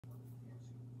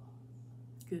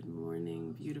Good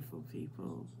morning, beautiful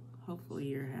people. Hopefully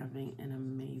you're having an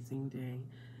amazing day.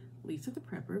 Lisa the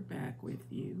Prepper back with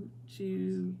you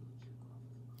to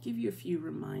give you a few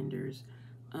reminders.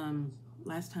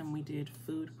 Last time we did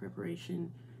food preparation.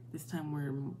 This time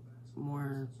we're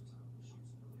more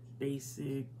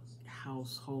basic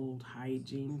household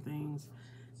hygiene things.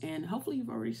 And hopefully you've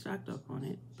already stocked up on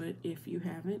it. But if you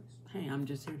haven't, hey, I'm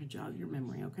just here to jog your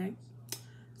memory, okay?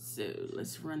 So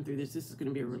let's run through this. This is going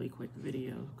to be a really quick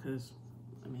video because,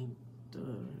 I mean,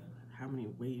 how many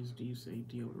ways do you say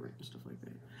deodorant and stuff like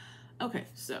that? Okay,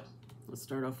 so let's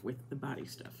start off with the body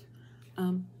stuff.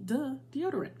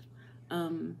 Deodorant.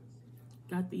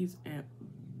 Got these at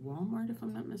Walmart, if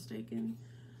I'm not mistaken.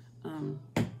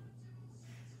 I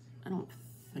don't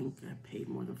think I paid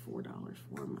more than $4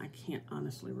 for them. I can't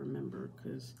honestly remember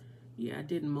because, yeah, I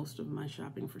did most of my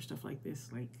shopping for stuff like this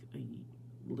like a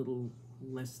little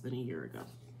less than a year ago.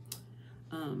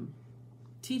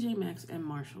 TJ Maxx and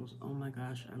Marshalls. Oh my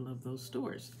gosh, I love those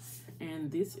stores.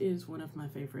 And this is one of my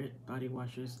favorite body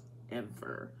washes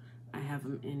ever. I have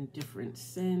them in different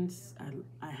scents.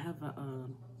 I have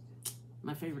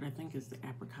my favorite, I think, is the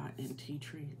apricot and tea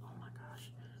tree. Oh my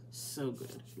gosh, so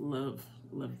good. Love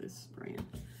this brand.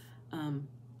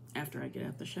 After I get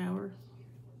out the shower,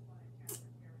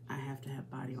 I have to have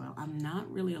body oil. I'm not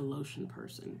really a lotion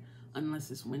person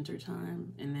unless it's winter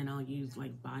time, and then I'll use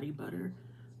like body butter,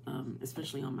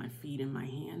 especially on my feet and my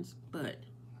hands. But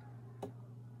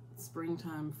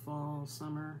springtime, fall,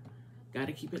 summer,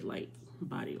 gotta keep it light.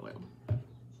 Body oil.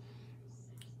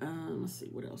 Let's see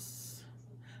what else.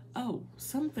 Oh,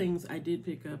 some things I did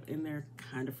pick up, and they're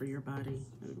kind of for your body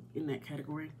in that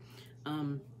category.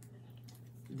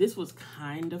 This was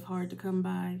kind of hard to come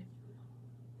by,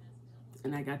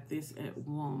 and I got this at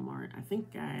Walmart. I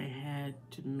think I had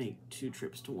to make 2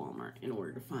 trips to Walmart in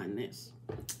order to find this.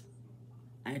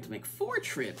 I had to make 4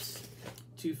 trips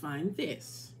to find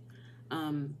this.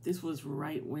 This was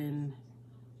right when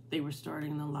they were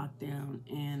starting the lockdown,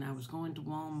 and I was going to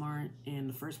Walmart, and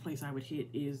the first place I would hit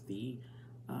is the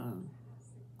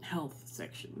health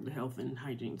section, the health and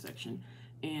hygiene section.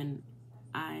 And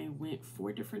I went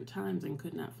 4 different times and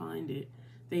could not find it.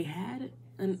 They had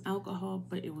an alcohol,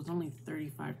 but it was only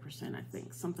 35%, I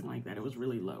think, something like that. It was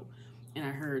really low. And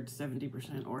I heard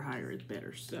 70% or higher is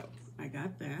better. So I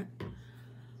got that.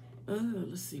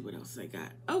 Let's see what else I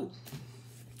got. Oh,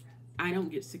 I don't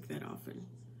get sick that often.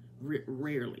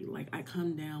 Rarely. Like, I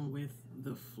come down with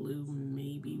the flu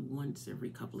maybe once every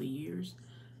couple of years.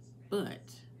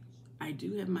 But I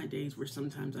do have my days where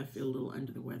sometimes I feel a little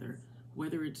under the weather,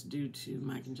 whether it's due to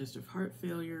my congestive heart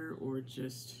failure or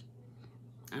just,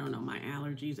 I don't know, my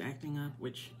allergies acting up,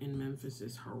 which in Memphis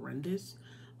is horrendous.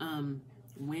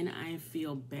 When I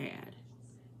feel bad,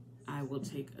 I will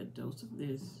take a dose of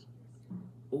this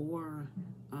or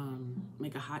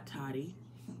make a hot toddy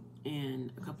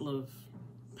and a couple of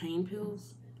pain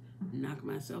pills, knock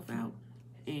myself out,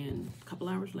 and a couple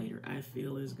hours later, I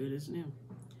feel as good as new.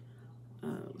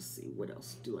 Let's see, what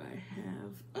else do I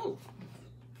have? Oh,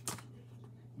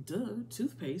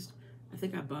 toothpaste. I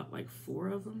think I bought like 4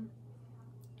 of them,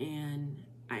 and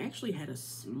I actually had a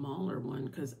smaller one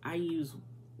because I use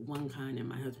one kind and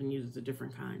my husband uses a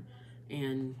different kind.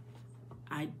 And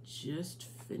I just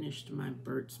finished my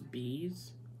Burt's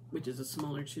Bees, which is a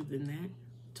smaller tube than that.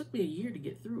 It took me a year to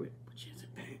get through it, which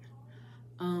isn't bad.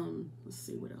 Let's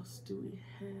see, what else do we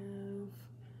have?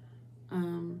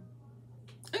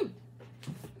 Oh,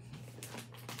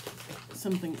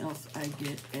 something else I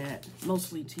get at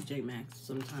mostly TJ Maxx,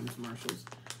 sometimes Marshalls,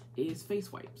 is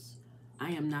face wipes. I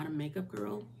am not a makeup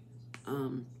girl.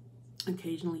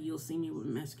 Occasionally you'll see me with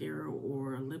mascara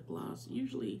or lip gloss.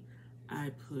 Usually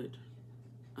I put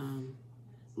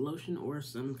lotion or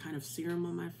some kind of serum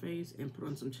on my face and put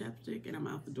on some chapstick, and I'm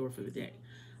out the door for the day.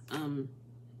 I'm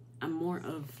more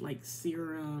of like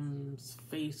serums,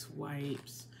 face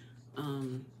wipes,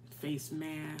 face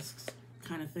masks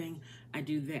kind of thing. I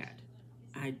do that.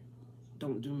 I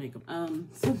don't do makeup.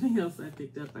 Something else I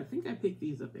picked up, I think I picked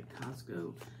these up at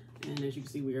Costco, and as you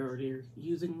can see, we are already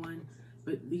using one,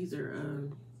 but these are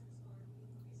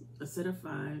a set of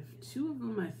 5. 2 of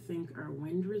them I think are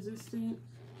wind resistant,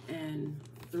 and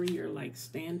 3 are like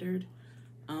standard.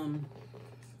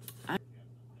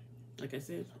 Like I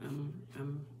said,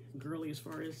 I'm girly as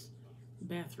far as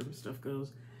bathroom stuff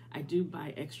goes. I do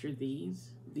buy extra these.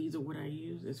 These are what I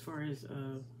use as far as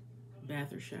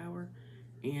bath or shower.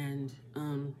 And,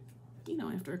 you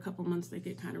know, after a couple months, they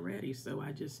get kind of ratty. So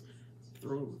I just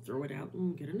throw it out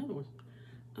and get another one.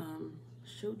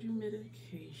 Showed you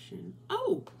medication.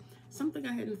 Oh, something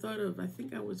I hadn't thought of. I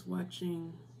think I was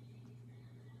watching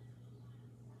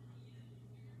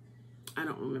I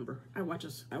don't remember. I watch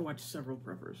several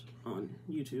preppers on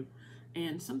YouTube,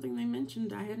 and something they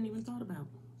mentioned I hadn't even thought about: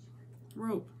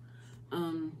 rope.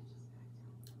 Um,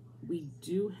 we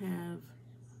do have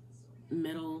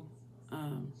metal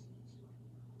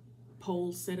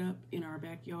poles set up in our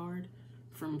backyard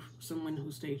from someone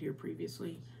who stayed here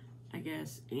previously, I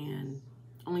guess, and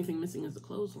only thing missing is the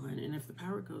clothesline. And if the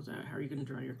power goes out, how are you going to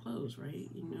dry your clothes, right?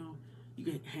 You know, you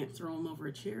could throw them over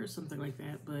a chair or something like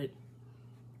that, but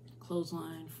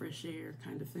clothesline, fresh air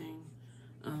kind of thing.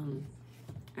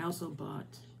 I also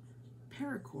bought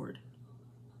paracord.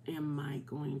 Am I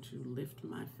going to lift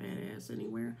my fat ass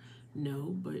anywhere? No,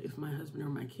 but if my husband or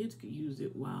my kids could use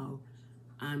it while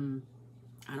I'm,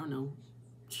 I don't know,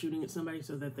 shooting at somebody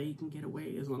so that they can get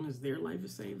away, as long as their life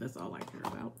is saved, that's all I care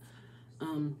about.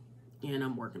 And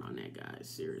I'm working on that, guys,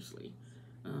 seriously.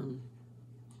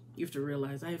 You have to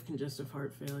realize I have congestive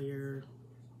heart failure,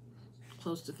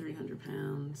 close to 300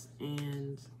 pounds,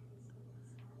 and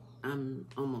I'm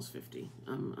almost 50.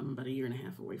 I'm about a year and a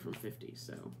half away from 50,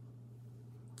 so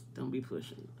don't be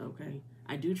pushing, okay?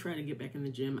 I do try to get back in the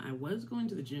gym. I was going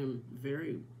to the gym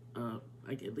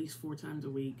like at least 4 times a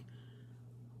week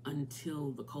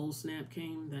until the cold snap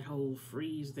came, that whole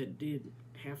freeze that did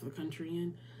half the country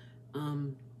in.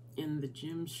 And the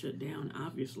gyms shut down,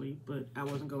 obviously, but I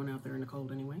wasn't going out there in the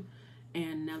cold anyway.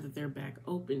 And now that they're back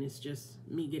open, it's just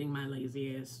me getting my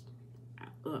lazy ass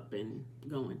up and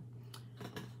going.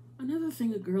 Another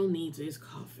thing a girl needs is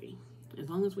coffee. As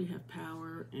long as we have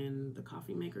power and the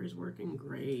coffee maker is working,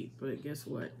 great. But guess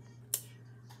what?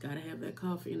 Gotta have that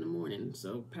coffee in the morning.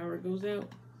 So power goes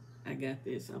out, I got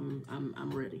this.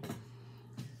 I'm ready.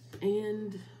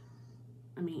 And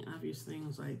I mean, obvious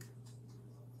things like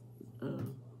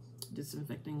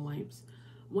disinfecting wipes.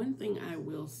 One thing I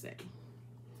will say,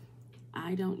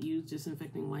 I don't use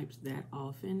disinfecting wipes that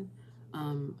often.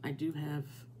 I do have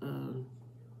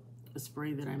a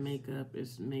spray that I make up.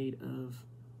 It's made of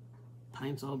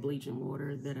Pine Sol bleach and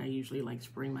water that I usually like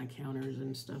spray my counters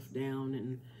and stuff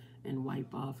down and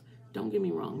wipe off. Don't get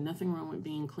me wrong, nothing wrong with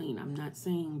being clean. I'm not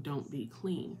saying don't be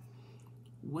clean.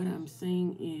 What I'm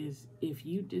saying is if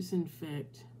you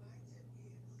disinfect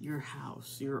your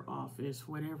house, your office,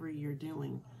 whatever you're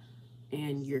doing,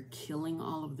 and you're killing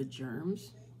all of the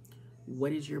germs,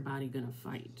 what is your body gonna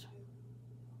fight?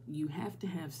 You have to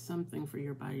have something for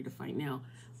your body to fight. Now,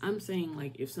 I'm saying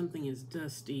like if something is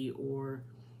dusty or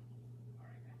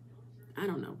I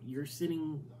don't know, you're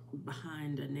sitting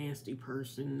behind a nasty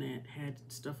person that had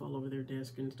stuff all over their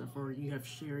desk and stuff, or you have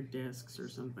shared desks or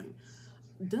something,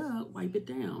 wipe it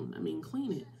down. I mean,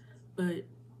 clean it. But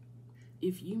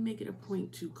if you make it a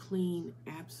point to clean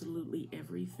absolutely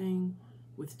everything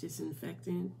with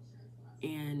disinfectant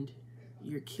and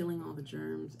you're killing all the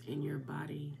germs and your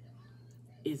body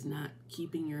is not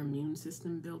keeping your immune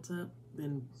system built up,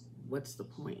 then what's the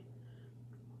point?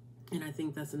 And I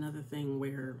think that's another thing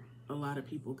where a lot of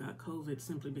people got COVID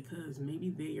simply because maybe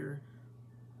they are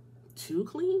too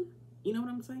clean. You know what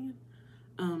I'm saying?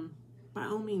 By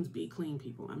all means, be clean,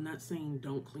 people. I'm not saying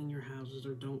don't clean your houses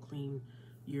or don't clean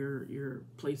your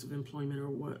place of employment or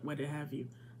what have you.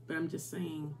 But I'm just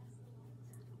saying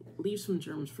leave some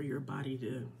germs for your body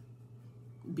to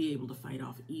be able to fight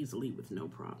off easily with no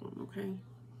problem, okay?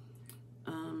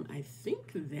 I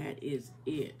think that is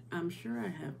it. I'm sure I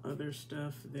have other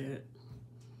stuff that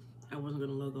I wasn't going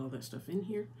to lug all that stuff in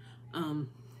here.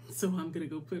 So I'm going to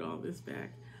go put all this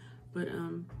back. But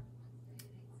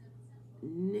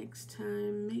next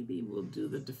time, maybe we'll do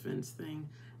the defense thing.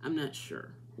 I'm not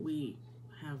sure. We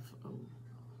have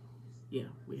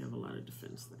a lot of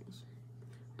defense things.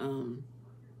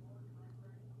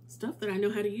 Stuff that I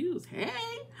know how to use. Hey!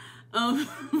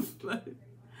 But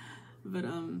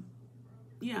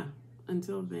yeah,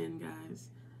 until then, guys,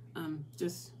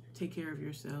 just take care of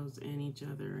yourselves and each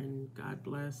other, and God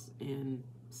bless, and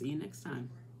see you next time.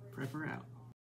 Prepper out.